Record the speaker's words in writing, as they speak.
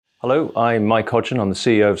Hello, I'm Mike Hodgson. I'm the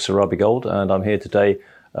CEO of Serabi Gold, and I'm here today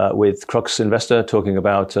with Crux Investor talking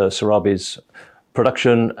about Serabi's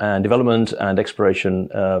production and development and exploration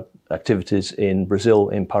activities in Brazil,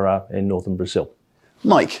 in Pará, in northern Brazil.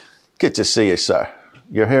 Mike, good to see you, sir.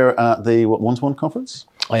 You're here at the One-to-One conference?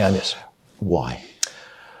 I am, yes. Why?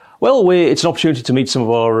 Well, it's an opportunity to meet some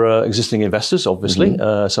of our existing investors, obviously,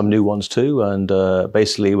 some new ones too, and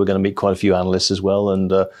basically we're going to meet quite a few analysts as well.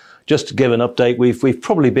 And just to give an update, we've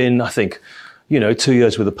probably been, I think, 2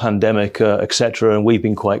 years with the pandemic, etc., and we've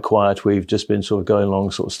been quite quiet. We've just been sort of going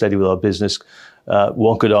along, sort of steady with our business.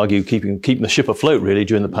 One could argue keeping the ship afloat really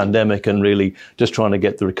during the pandemic, and really just trying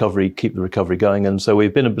to keep the recovery going. And so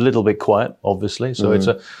we've been a little bit quiet, obviously. So it's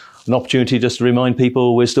an opportunity just to remind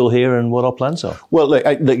people we're still here and what our plans are. Well, look,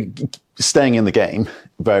 staying in the game,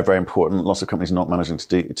 very, very important. Lots of companies not managing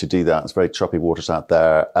to do that. It's very choppy waters out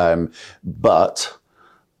there. But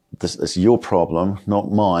this is your problem,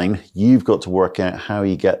 not mine. You've got to work out how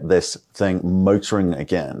you get this thing motoring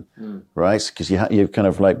again, right? Because you've kind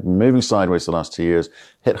of like moving sideways the last 2 years,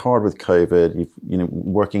 hit hard with COVID, you've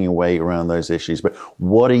working your way around those issues. But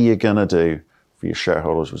what are you going to do for your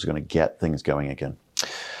shareholders who's going to get things going again?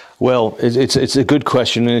 Well, it's a good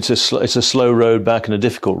question, and it's a slow road back and a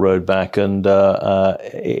difficult road back. And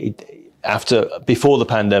before the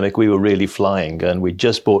pandemic, we were really flying, and we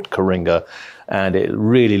just bought Coringa, and it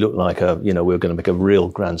really looked like we were going to make a real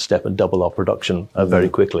grand step and double our production very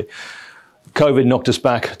quickly. COVID knocked us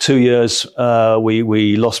back 2 years.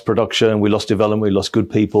 We lost production, we lost development, we lost good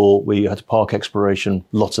people, we had to park exploration,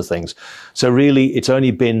 lots of things. So really, it's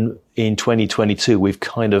only been in 2022 we've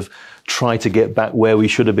kind of tried to get back where we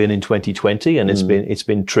should have been in 2020, and it's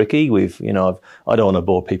been tricky. I don't want to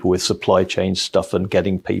bore people with supply chain stuff and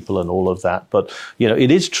getting people and all of that, but it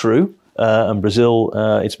is true. And Brazil,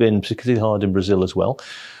 it's been particularly hard in Brazil as well.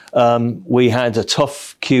 We had a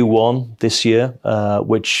tough Q1 this year,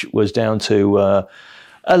 which was down to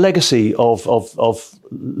a legacy of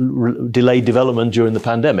delayed development during the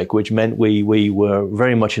pandemic, which meant we were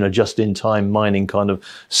very much in a just-in-time mining kind of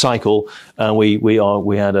cycle, and we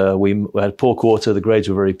had a poor quarter. The grades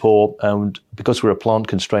were very poor, and because we're a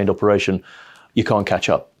plant-constrained operation, you can't catch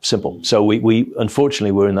up. Simple. So we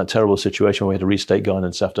unfortunately were in that terrible situation where we had to restate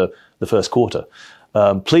guidance after the first quarter.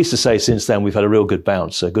 Pleased to say since then we've had a real good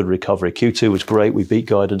bounce, a good recovery. Q2 was great, we beat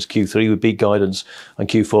guidance. Q3 we beat guidance, and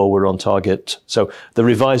Q4 we're on target. So the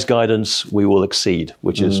revised guidance we will exceed,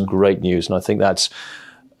 which is great news. And I think that's,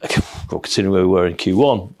 well, considering where we were in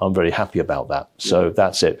Q1, I'm very happy about that. So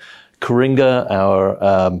that's it. Coringa,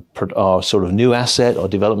 our sort of new asset, our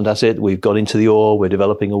development asset, we've got into the ore, we're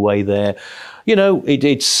developing away there.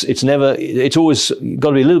 It's always got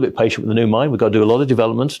to be a little bit patient with the new mine. We've got to do a lot of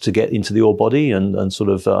development to get into the ore body and sort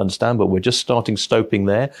of understand, but we're just starting stoping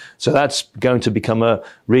there. So that's going to become a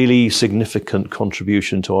really significant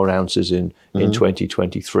contribution to our ounces in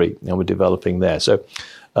 2023, and we're developing there. So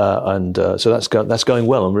that's going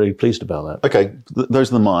well. I'm really pleased about that. Okay,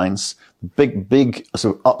 those are the mines. Big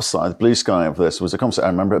sort of upside, blue sky of this was a concept I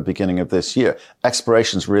remember at the beginning of this year.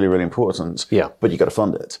 Exploration is really, really important. Yeah, but you got to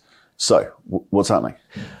fund it. So what's happening?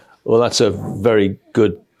 Well, that's a very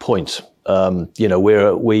good point.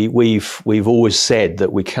 We've always said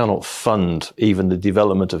that we cannot fund even the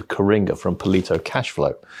development of Coringa from Palito cash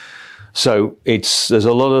flow. So there's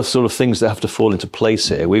a lot of sort of things that have to fall into place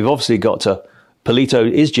here. We've obviously got to.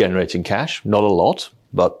 Palito is generating cash, not a lot,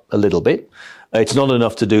 but a little bit. It's not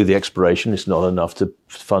enough to do the exploration. It's not enough to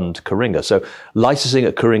fund Coringa. So licensing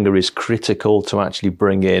at Coringa is critical to actually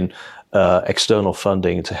bring in external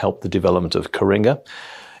funding to help the development of Coringa.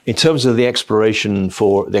 In terms of the exploration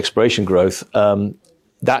growth,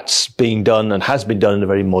 that's being done and has been done in a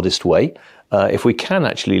very modest way. If we can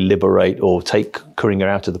actually liberate or take Coringa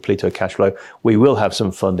out of the Palito cash flow, we will have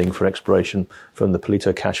some funding for exploration from the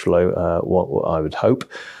Palito cash flow, what I would hope.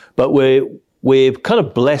 But we're kind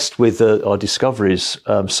of blessed with our discoveries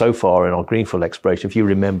so far in our greenfield exploration. If you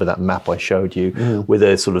remember that map I showed you with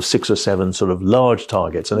a sort of 6 or 7 sort of large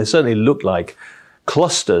targets, and they certainly look like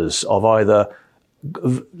clusters of either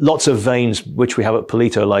lots of veins, which we have at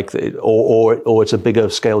Palito, or it's a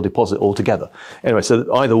bigger scale deposit altogether. Anyway,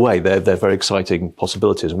 so either way, they're very exciting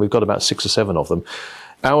possibilities, and we've got about 6 or 7 of them.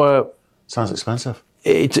 Sounds expensive.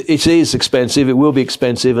 It is expensive. It will be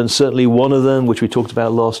expensive, and certainly one of them, which we talked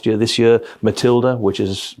about this year, Matilda, which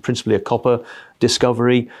is principally a copper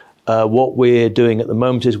discovery. What we're doing at the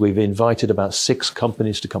moment is we've invited about 6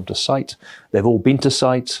 companies to come to site. They've all been to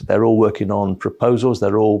site. They're all working on proposals.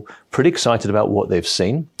 They're all pretty excited about what they've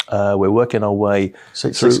seen. We're working our way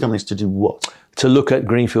through. 6 companies to do what? To look at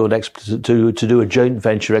greenfield, to do a joint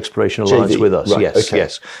venture exploration alliance with us. Right, yes, okay.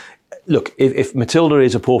 yes. look, if Matilda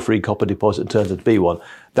is a porphyry copper deposit and turns out to be one,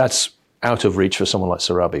 that's out of reach for someone like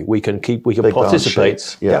Sarabi. We can Big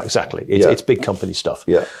participate. Yeah, exactly. It's big company stuff.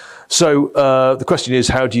 Yeah. So the question is,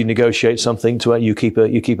 how do you negotiate something to you keep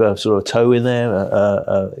a sort of toe in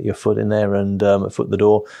there, your foot in there, and a foot in the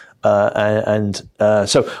door,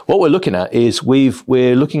 so what we're looking at is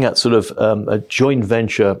we're looking at sort of a joint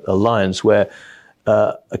venture alliance where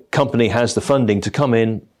a company has the funding to come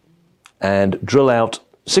in and drill out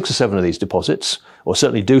 6 or 7 of these deposits, or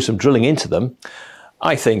certainly do some drilling into them.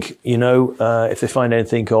 I think, if they find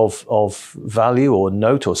anything of value or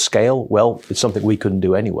note or scale, well, it's something we couldn't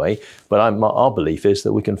do anyway. But our belief is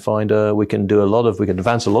that we can advance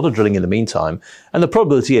a lot of drilling in the meantime. And the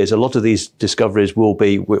probability is a lot of these discoveries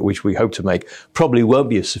which we hope to make, probably won't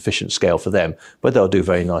be a sufficient scale for them, but they'll do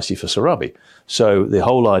very nicely for Sarabi. So the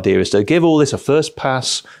whole idea is to give all this a first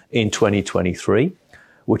pass in 2023.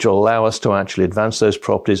 Which will allow us to actually advance those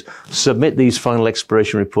properties, submit these final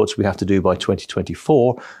exploration reports we have to do by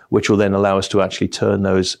 2024, which will then allow us to actually turn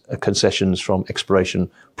those concessions from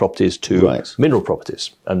exploration properties to mineral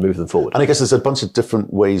properties and move them forward. And I guess there's a bunch of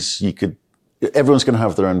different ways everyone's going to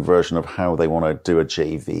have their own version of how they want to do a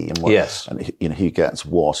JV and and who gets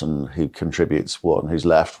what and who contributes what and who's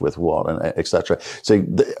left with what and etc. So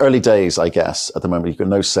the early days, I guess, at the moment, you've got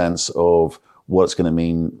no sense of what it's going to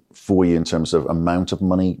mean for you in terms of amount of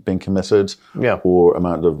money being committed or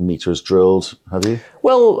amount of meters drilled, have you?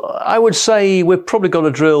 Well, I would say we've probably got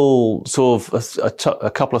to drill sort of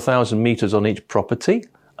a couple of thousand meters on each property.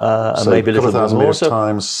 So maybe a little bit more.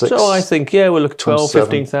 Times 6. So I think, we'll look 12,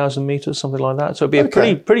 15,000 meters, something like that. So it'd be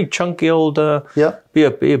a pretty chunky old, be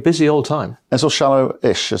a busy old time. It's all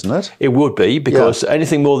shallow-ish, isn't it? It would be, because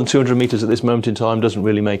anything more than 200 meters at this moment in time doesn't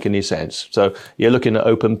really make any sense. So you're looking at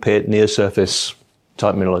open pit, near surface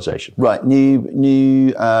type mineralization. Right.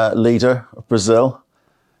 New leader of Brazil.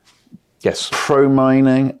 Yes.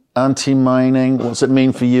 Pro-mining, anti-mining. What's it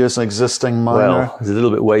mean for you as an existing miner? Well, there's a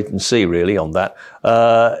little bit wait and see really on that.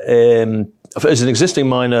 As an existing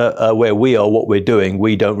miner, where we are, what we're doing,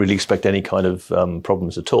 we don't really expect any kind of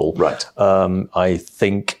problems at all. Right. I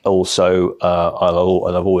think also,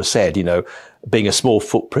 and I've always said, being a small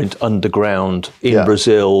footprint underground in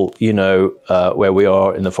Brazil, where we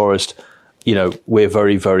are in the forest, we're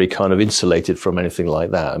very, very kind of insulated from anything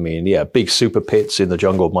like that. I mean, big super pits in the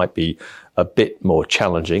jungle might be a bit more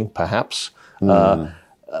challenging, perhaps.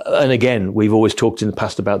 And again, we've always talked in the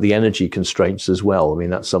past about the energy constraints as well. I mean,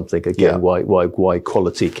 that's something, again, why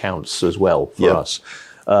quality counts as well for us.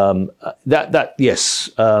 Yes.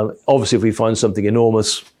 Obviously, if we find something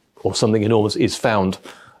enormous or something enormous is found,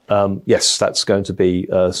 yes, that's going to be,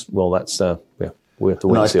 we have to wait and see on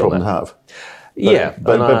that. Nice problem to have.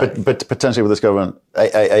 But potentially with this government,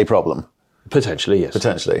 a problem. Potentially, yes.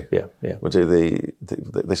 Potentially. Yeah. We'll do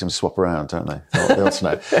they seem to swap around, don't they? They want to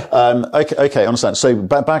know. Okay, understand. So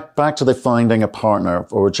back to the finding a partner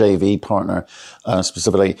or a JV partner,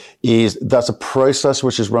 specifically, that's a process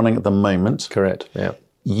which is running at the moment. Correct, yeah.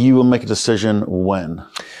 You will make a decision when?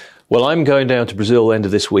 Well, I'm going down to Brazil end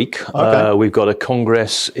of this week. Okay. We've got a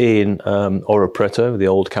congress in Ouro Preto, the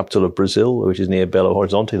old capital of Brazil, which is near Belo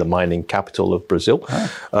Horizonte, the mining capital of Brazil.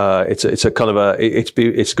 Oh. It's a kind of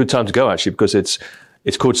it's a good time to go actually, because it's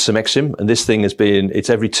called Cemexim, and this thing it's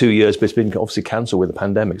every 2 years, but it's been obviously cancelled with the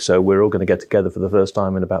pandemic. So we're all going to get together for the first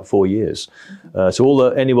time in about 4 years.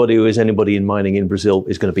 So anybody who is anybody in mining in Brazil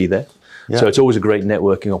is going to be there. Yeah. So it's always a great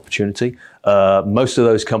networking opportunity. Most of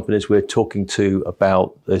those companies we're talking to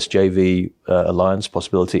about this JV alliance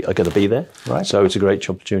possibility are going to be there. Right. So it's a great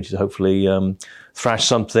opportunity to hopefully thrash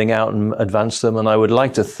something out and advance them. And I would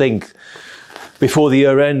like to think before the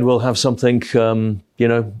year end we'll have something, a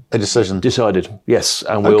decision decided. Yes,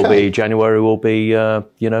 and January will be,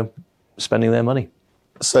 spending their money.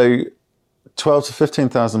 So 12 to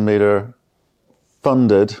 15,000 meter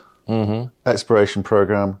funded exploration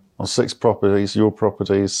program on 6 properties, your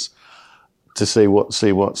properties, to see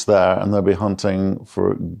what's there, and they'll be hunting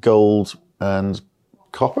for gold and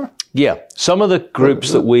copper? Yeah. Some of the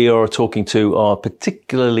groups that we are talking to are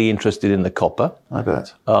particularly interested in the copper. I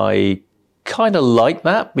bet. I kind of like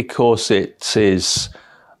that because there's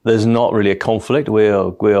not really a conflict. We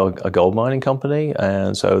are a gold mining company,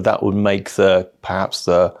 and so that would make perhaps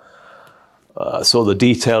the sort of the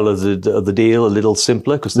detail of the deal a little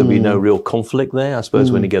simpler, because there'll be no real conflict there. I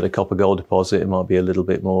suppose when you get a copper gold deposit, it might be a little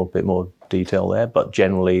bit more detail there, but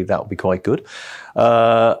generally that would be quite good.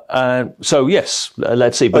 And so yes,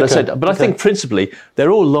 let's see. But I think principally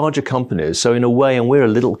they're all larger companies. So in a way, and we're a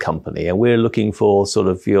little company, and we're looking for sort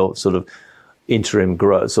of interim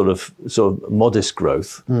growth, sort of modest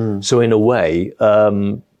growth. So in a way,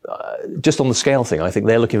 just on the scale thing, I think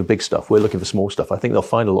they're looking for big stuff. We're looking for small stuff. I think they'll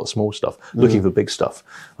find a lot of small stuff looking for big stuff.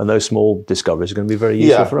 And those small discoveries are going to be very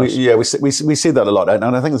useful for us. We see that a lot. And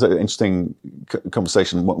I think it's an interesting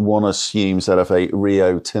conversation. One assumes that if a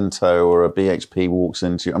Rio Tinto or a BHP walks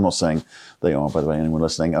into, I'm not saying they are, by the way, anyone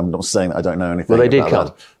listening, I'm not saying that I don't know anything. Well, they did about come.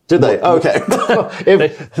 That. Did they? Oh, okay.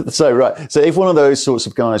 So if one of those sorts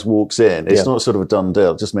of guys walks in, it's not sort of a done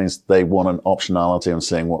deal. It just means they want an optionality on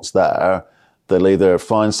seeing what's there. They'll either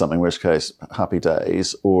find something, in which case, happy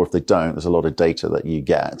days, or if they don't, there's a lot of data that you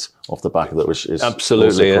get off the back of that, which is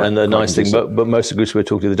absolutely. And the nice thing, but most of the groups we're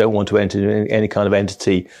talking to, they don't want to enter any kind of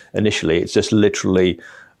entity initially. It's just literally,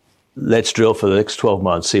 let's drill for the next 12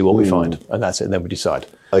 months, see what we find, and that's it. And then we decide.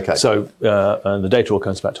 Okay. So, and the data all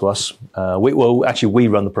comes back to us. We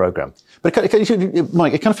run the program. But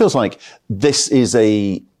Mike, it kind of feels like this is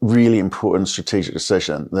a really important strategic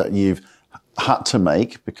decision that you've had to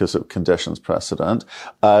make because of conditions precedent,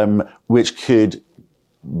 which could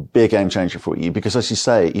be a game changer for you. Because as you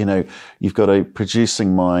say, you've got a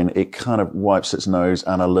producing mine, it kind of wipes its nose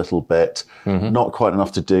and a little bit, not quite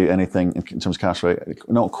enough to do anything in terms of cash flow,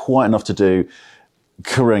 not quite enough to do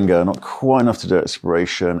Coringa, not quite enough to do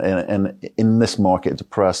exploration. And in this market,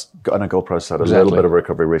 depressed, I know gold price had a little bit of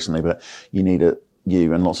recovery recently, but you need it,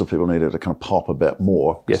 and lots of people need it to kind of pop a bit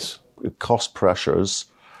more. Yes. Cost pressures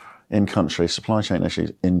in country, supply chain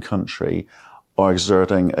issues in country are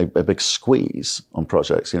exerting a big squeeze on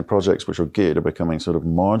projects. Projects which are good are becoming sort of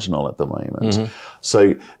marginal at the moment.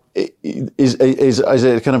 So is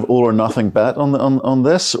it kind of all or nothing bet on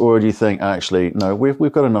this, or do you think actually no,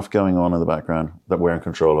 we've got enough going on in the background that we're in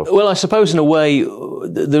control of? Well, I suppose in a way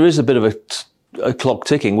there is a bit of a clock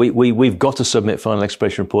ticking. We've got to submit final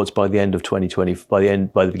exploration reports by the end of 2020, by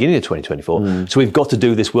the beginning of 2024. So we've got to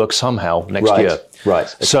do this work somehow next year. Right.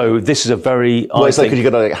 So this is a very. It's like, could you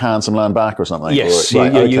got to hand some land back or something? Yes.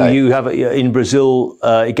 You have in Brazil.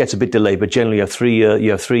 It gets a bit delayed, but generally you have 3 year.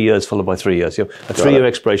 You have 3 years followed by 3 years. You have a 3-year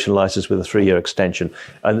exploration license with a 3-year extension,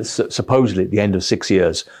 and supposedly at the end of 6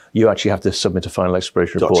 years, you actually have to submit a final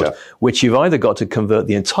exploration report, which you've either got to convert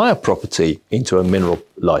the entire property into a mineral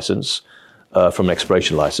license. From an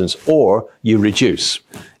exploration license, or you reduce.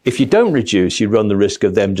 If you don't reduce, you run the risk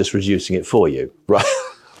of them just reducing it for you. Right.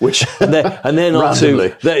 Which and they're not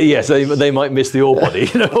too. Yes, they might miss the ore body.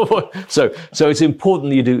 So it's important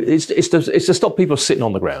that you do. It's to stop people sitting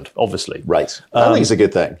on the ground. Obviously, right. I think it's a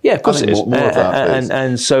good thing. Yeah, of course it is. More of that,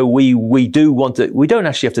 and so we do want to. We don't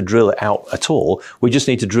actually have to drill it out at all. We just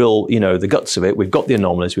need to drill, the guts of it. We've got the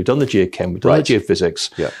anomalies. We've done the geochem. We've done the geophysics.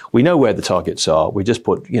 Yeah. We know where the targets are. We just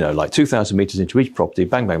put like 2,000 meters into each property.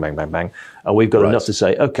 Bang, bang, bang, bang, bang, and we've got enough to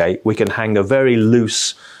say, okay, we can hang a very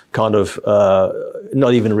loose kind of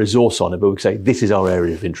not even a resource on it, but we can say this is our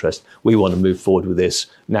area of interest. We want to move forward with this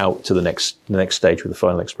now to the next stage with the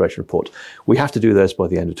final exploration report. We have to do this by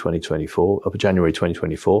the end of 2024, up January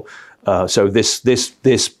 2024. So this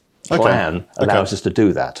plan allows us to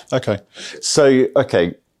do that. Okay. So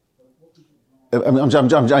I'm trying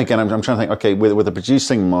to think. Okay, with the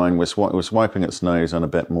producing mine was wiping its nose and a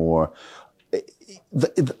bit more.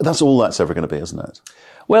 That's all that's ever going to be, isn't it?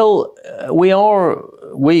 Well, we are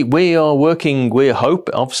working. We hope,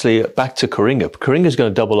 obviously, back to Coringa. Coringa is going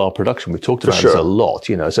to double our production. We've talked about this a lot,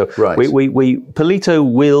 So Palito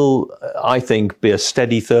will, I think, be a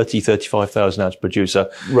steady 35,000 ounce producer.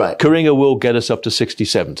 Right. Coringa will get us up to 60,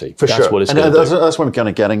 70. That's what it's going to do. That's what I'm kind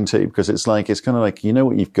of getting to, because it's kind of like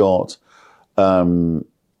what you've got. You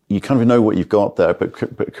kind of know what you've got there, but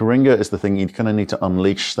Coringa is the thing. You kind of need to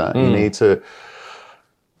unleash that. You need to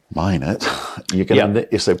mine it. You're going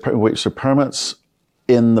to so permits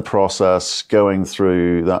in the process, going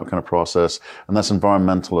through that kind of process, and that's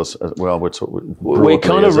environmental as well. We're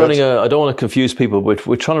kind of running I don't want to confuse people, but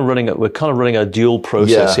we're kind of running a dual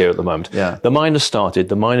process here at the moment. Yeah. The mine has started.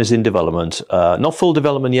 The mine is in development, not full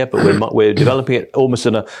development yet, but we're developing it almost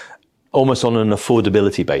on an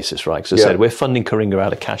affordability basis, right? So I said we're funding Coringa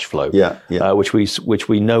out of cash flow, which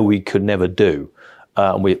we know we could never do.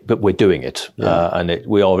 But we're doing it, and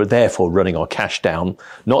we are therefore running our cash down.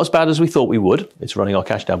 Not as bad as we thought we would. It's running our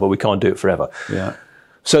cash down, but we can't do it forever. Yeah.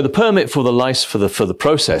 So the permit for the license for the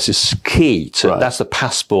process is key to that's the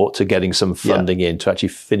passport to getting some funding in to actually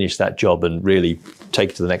finish that job and really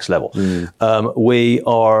take it to the next level. We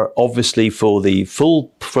are obviously for the full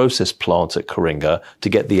process plant at Coringa to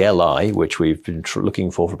get the LI, which we've been looking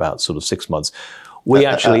for about sort of 6 months. We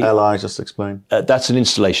actually LI, just explain. That's an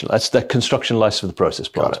installation. That's the construction license for the process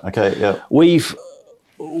plant. Okay, yeah. We're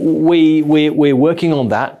working on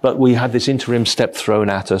that, but we had this interim step thrown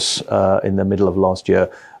at us in the middle of last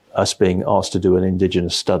year, us being asked to do an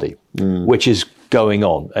indigenous study, which is going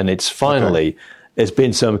on, and it's finally There's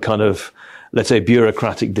been some kind of, let's say,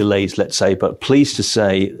 bureaucratic delays, let's say, but pleased to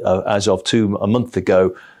say, as of a month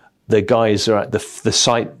ago, the guys are at the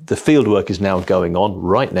site, the field work is now going on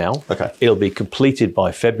right now. Okay. It'll be completed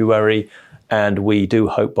by February, and we do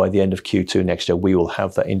hope by the end of Q2 next year, we will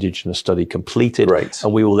have that indigenous study completed. Great.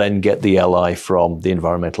 And we will then get the LI from the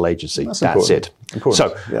Environmental Agency. That's it. Important.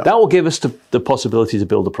 So that will give us the possibility to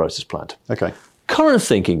build a process plant. Okay. Current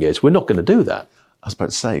thinking is we're not going to do that. I was about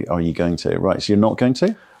to say, are you going to? Right, so you're not going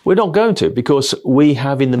to? We're not going to, because we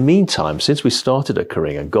have, in the meantime, since we started at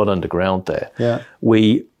Coringa, got underground there,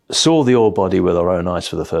 we saw the ore body with our own eyes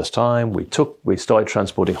for the first time. We started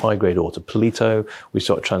transporting high-grade ore to Palito. We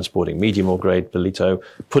started transporting medium ore grade Palito,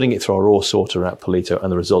 putting it through our ore sorter at Palito,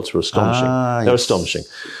 and the results were astonishing. They're astonishing.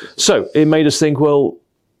 So it made us think, well,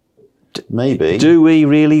 maybe. Do we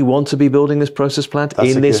really want to be building this process plant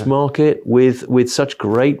in this market with such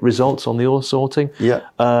great results on the ore sorting? Yeah.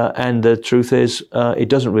 And the truth is, it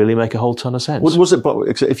doesn't really make a whole ton of sense. Was it?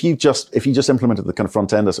 But if you just implemented the kind of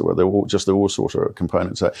front end, as it were, just the ore sorter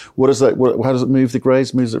component. So what is that? How does it move the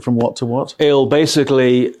grades? Moves it from what to what? It'll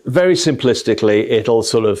basically, very simplistically, it'll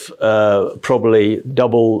sort of probably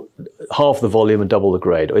double half the volume and double the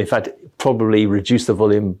grade. Or in fact, probably reduce the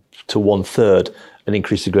volume to 1/3. And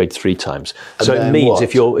increase the grade 3 times. So it means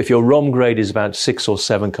if your ROM grade is about 6 or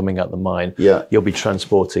 7 coming out the mine, you'll be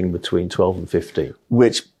transporting between 12 and 15.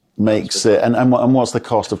 Which makes it, and what's the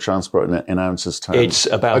cost of transport in ounces terms? It's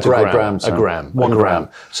about a gram. 1 gram.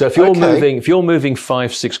 So if you're moving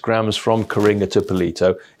 5-6 grams from Coringa to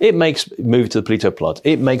Palito, move to the Palito plant.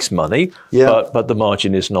 It makes money, but the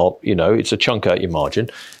margin is not, it's a chunk out your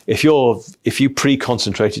margin. If you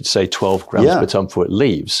pre-concentrated, say 12 grams per ton before it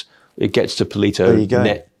leaves, it gets to Palito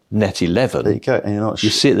net 11. There you go. And you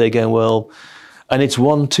sit there going, well, and it's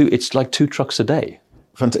it's like 2 trucks a day.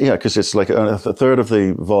 Yeah, because it's like a third of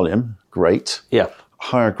the volume. Great. Yeah.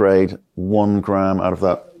 Higher grade, 1 gram out of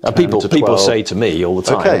that. People say to me all the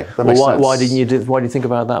time, okay, that makes sense. Why didn't you think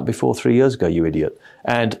about that before 3 years ago, you idiot?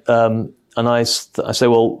 And I say,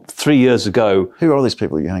 well, 3 years ago. Who are these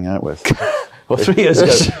people you hang out with? Well, 3 years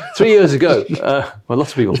ago, well,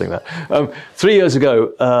 lots of people think that. 3 years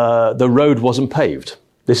ago, the road wasn't paved.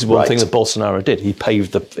 This is one thing that Bolsonaro did. He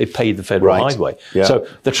paved the federal highway. Yeah. So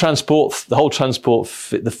the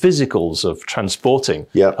physicals of transporting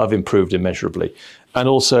have improved immeasurably. And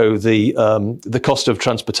also the cost of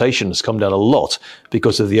transportation has come down a lot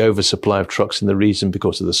because of the oversupply of trucks in the region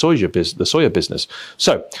because of the soya business.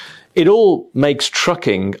 So it all makes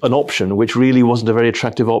trucking an option, which really wasn't a very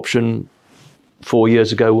attractive option 4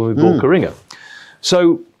 years ago when we bought Coringa.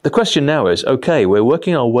 So the question now is, okay, we're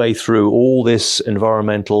working our way through all this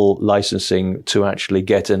environmental licensing to actually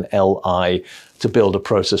get an LI to build a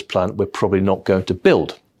process plant we're probably not going to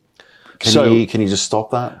build. Can you just stop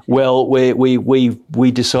that? Well,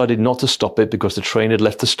 we decided not to stop it because the train had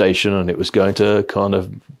left the station and it was going to kind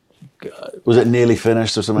of... Was it nearly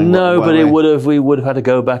finished or something? No, but we would have had to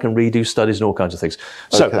go back and redo studies and all kinds of things.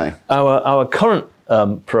 So our current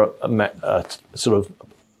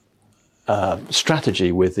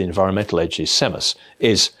strategy with the environmental agency, SEMAS,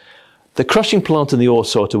 is the crushing plant and the ore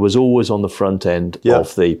sorter was always on the front end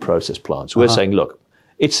of the process plant. So we're saying, look,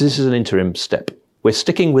 this is an interim step. We're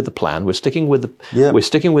sticking with the plan. We're sticking with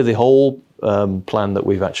the whole plan that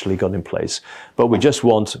we've actually got in place. But we just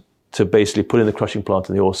want to basically put in the crushing plant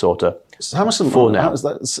and the ore sorter. So how much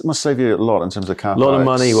that must save you a lot in terms of CapEx? A lot of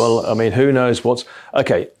money. Well, I mean, who knows what's...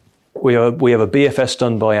 Okay, we have a BFS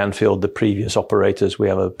done by Anfield, the previous operators. We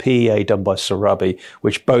have a PEA done by Sarabi,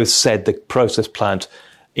 which both said the process plant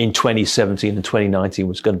in 2017 and 2019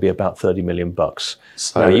 was going to be about $30 million.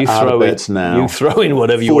 So now you throw in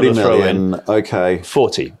whatever you want to throw in. Okay.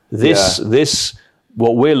 40. This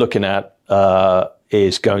what we're looking at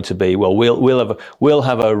is going to be, well, we'll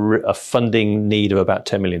have a funding need of about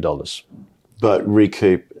 $10 million. But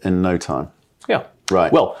recoup in no time. Yeah.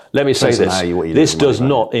 Right. Well, let me say this. This does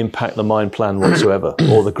not impact the mine plan whatsoever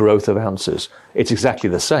or the growth of ounces. It's exactly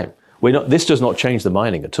the same. This does not change the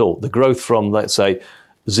mining at all. The growth from, let's say,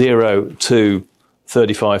 0 to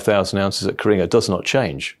 35,000 ounces at Coringa does not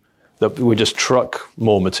change. We just truck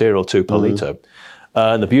more material to Palito.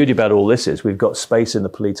 And the beauty about all this is we've got space in the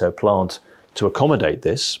Palito plant to accommodate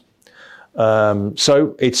this.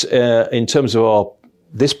 So it's in terms of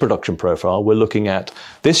this production profile, we're looking at,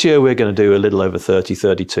 this year we're going to do a little over 30,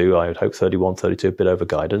 32, I would hope 31, 32, a bit over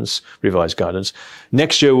guidance, revised guidance.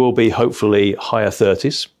 Next year will be hopefully higher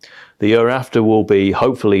 30s. The year after will be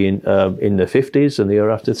hopefully in the 50s, and the year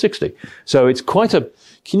after 60. So it's quite a...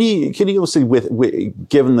 Can you also,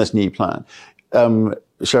 given this new plan,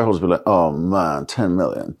 shareholders will be like, oh man, 10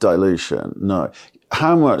 million, dilution, no.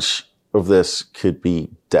 How much of this could be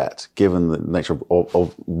debt, given the nature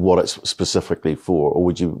of what it's specifically for? Or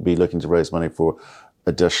would you be looking to raise money for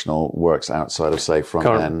additional works outside of, say, front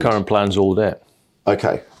end? Current plan's all debt.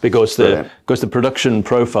 Okay. Because the production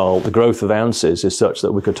profile, the growth of ounces is such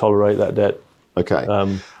that we could tolerate that debt. Okay.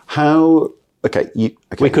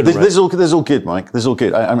 We could. This is all good, Mike. This is all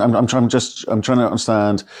good. I'm trying to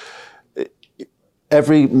understand.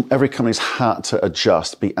 Every company's had to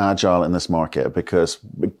adjust, be agile in this market because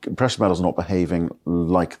precious metals are not behaving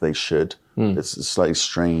like they should. It's slightly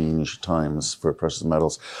strange times for precious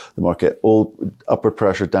metals. The market, all upward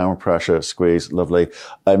pressure, downward pressure, squeeze, lovely.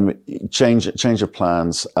 Change of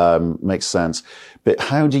plans makes sense. But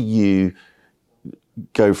how do you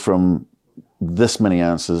go from this many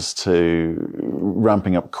ounces to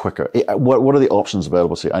ramping up quicker? What are the options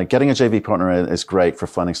available to you? Getting a JV partner in is great for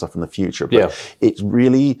funding stuff in the future, but it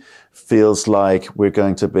really feels like we're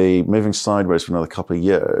going to be moving sideways for another couple of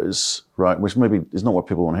years, right? Which maybe is not what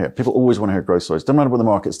people want to hear. People always want to hear growth stories. Doesn't matter what the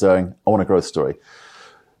market's doing. I want a growth story.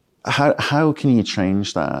 How can you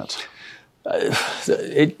change that?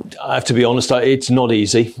 I have to be honest, it's not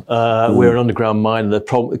easy. We're an underground mine. The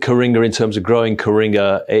problem, Coringa, in terms of growing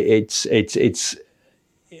Coringa, it's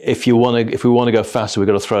if we want to go faster, we've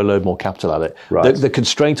got to throw a load more capital at it. Right. The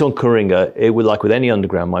constraint on Coringa, it would, like with any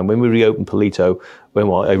underground mine, when we reopened Palito,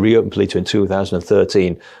 I reopened Palito in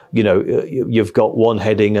 2013, you've got one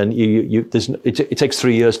heading and it takes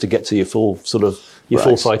 3 years to get to your full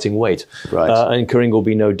full fighting weight. Right. And Coringa will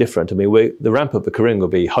be no different. I mean, the ramp up of Coringa will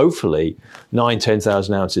be hopefully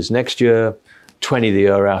 10,000 ounces next year, 20 the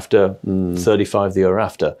year after, 35 the year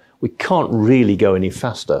after. We can't really go any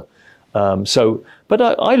faster. But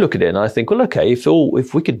I look at it and I think, well, okay,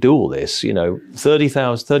 if we could do all this,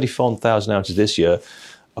 34,000 ounces this year,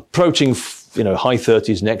 approaching, high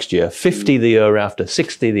 30s next year, 50 the year after,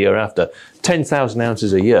 60 the year after, 10,000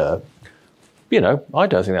 ounces a year, I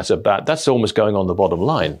don't think that's almost going on the bottom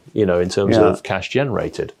line, in terms of cash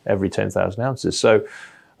generated every 10,000 ounces. So,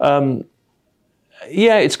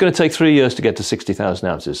 it's going to take 3 years to get to 60,000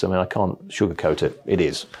 ounces. I mean, I can't sugarcoat it. It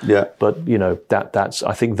is. Yeah. But,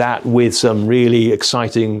 I think that with some really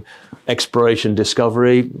exciting exploration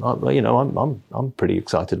discovery, I'm pretty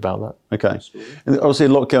excited about that. Okay. And obviously a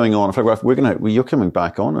lot going on. In fact, you're coming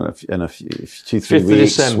back on in a few 2-3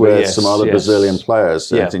 weeks December, with some other Brazilian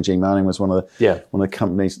players. Yeah. I think G Manning was one of the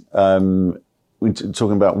companies. We're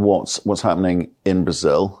talking about what's happening in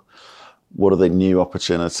Brazil. What are the new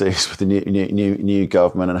opportunities with the new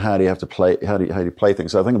government, and how do you have to play? How do you play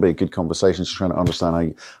things? So I think it'll be a good conversation to try to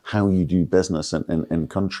understand how you do business in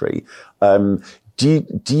country. Do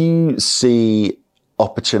you see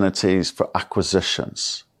opportunities for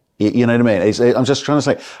acquisitions? You know what I mean? I'm just trying to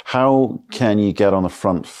say, how can you get on the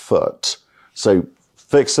front foot? So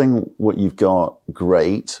fixing what you've got,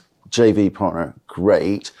 great. JV partner,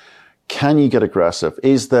 great. Can you get aggressive?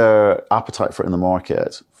 Is there appetite for it in the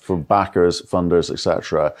market? For backers, funders,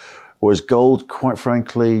 etc., or is gold, quite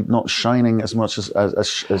frankly, not shining as much as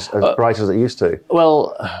bright as it used to?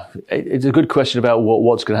 Well, it's a good question about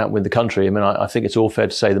what's going to happen with the country. I mean, I think it's all fair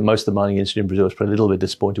to say that most of the mining industry in Brazil is probably a little bit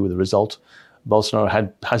disappointed with the result.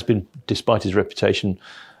 Bolsonaro has been, despite his reputation,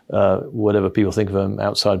 whatever people think of him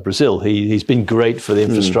outside Brazil, he's been great for the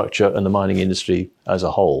infrastructure and the mining industry as a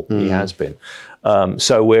whole. He has been.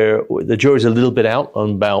 So the jury's a little bit out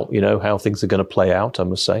on about, how things are going to play out, I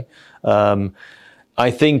must say. I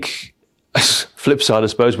think, flip side, I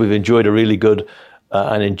suppose, we've enjoyed a really good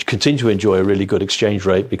and continue to enjoy a really good exchange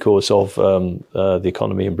rate because of the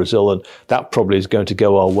economy in Brazil. And that probably is going to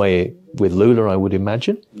go our way with Lula, I would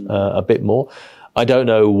imagine, a bit more. I don't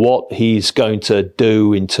know what he's going to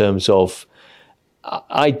do in terms of,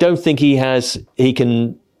 I don't think he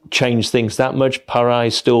can change things that much. Pará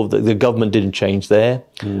is still, the government didn't change there.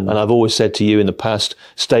 And I've always said to you in the past,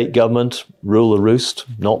 state government, rule the roost,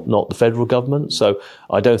 not the federal government. So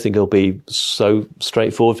I don't think it'll be so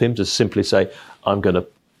straightforward for him to simply say, I'm going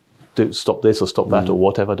to stop this or stop that or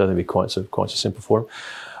whatever. I don't think it'll be quite so simple for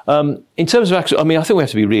him. In terms of I think we have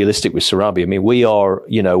to be realistic with Serabi. I mean, we are,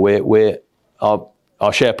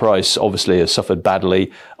 our share price obviously has suffered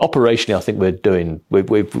badly. Operationally, I think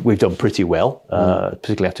we've done pretty well,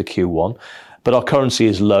 particularly after Q1. But our currency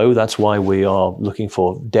is low. That's why we are looking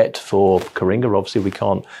for debt for Coringa. Obviously, we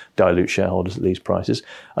can't dilute shareholders at these prices.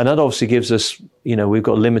 And that obviously gives us, we've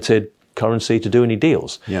got limited currency to do any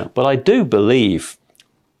deals. Yeah. But I do believe,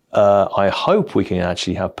 I hope we can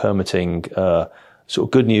actually have permitting sort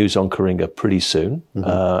of good news on Coringa pretty soon.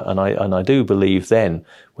 And I do believe then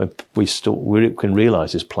when we can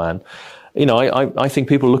realise this plan, I think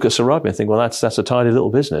people look at Sarabi and think, well, that's a tidy little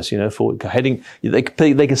business, for heading. They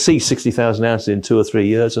can see 60,000 ounces in 2 or 3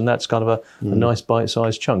 years, and that's kind of a nice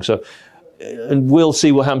bite-sized chunk. So, and we'll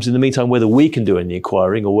see what happens in the meantime, whether we can do any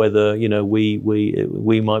acquiring or whether we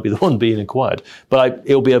might be the one being acquired. But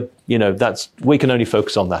it'll be we can only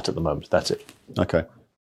focus on that at the moment. That's it. Okay,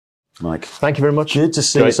 Mike. Thank you very much. Good to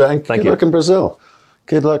see you, sir. And good luck in Brazil.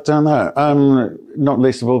 Good luck down there. Not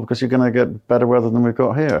least of all because you're going to get better weather than we've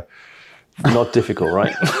got here. Not difficult,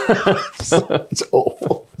 right? It's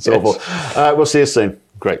awful. It's awful. We'll see you soon.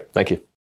 Great. Thank you.